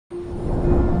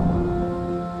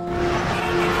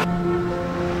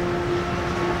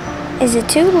Is it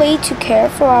too late to care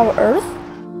for our Earth?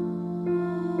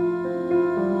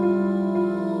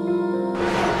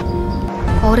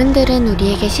 어른들은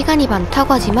우리에게 시간이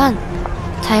많다고 하지만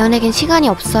자연에겐 시간이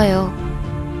없어요.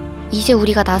 이제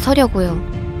우리가 나서려고요.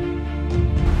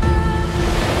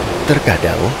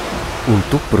 Terkadang,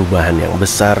 untuk perubahan yang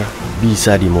besar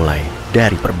bisa dimulai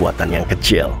dari perbuatan yang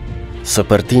kecil,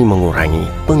 seperti mengurangi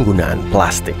penggunaan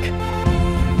plastik.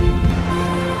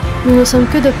 Nous ne sommes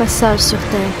que de passage sur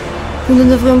Terre. Nous ne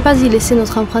devrions pas y laisser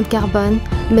notre empreinte carbone,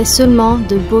 mais seulement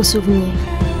de beaux souvenirs.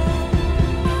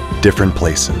 Different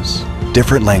places,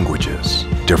 different languages,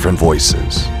 different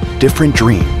voices, different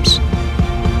dreams.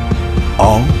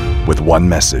 All with one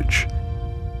message: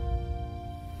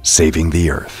 saving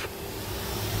the Earth.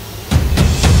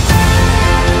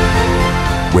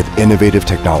 With innovative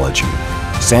technology,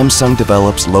 Samsung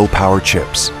develops low-power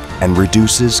chips and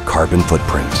reduces carbon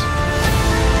footprint.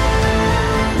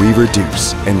 We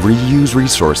reduce and reuse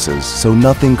resources so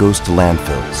nothing goes to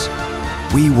landfills.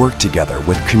 We work together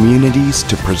with communities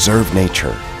to preserve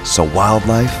nature so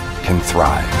wildlife can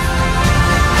thrive.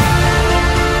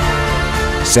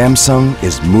 Samsung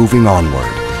is moving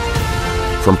onward,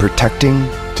 from protecting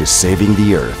to saving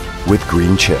the Earth with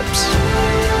green chips.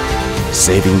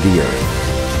 Saving the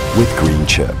Earth with green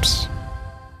chips.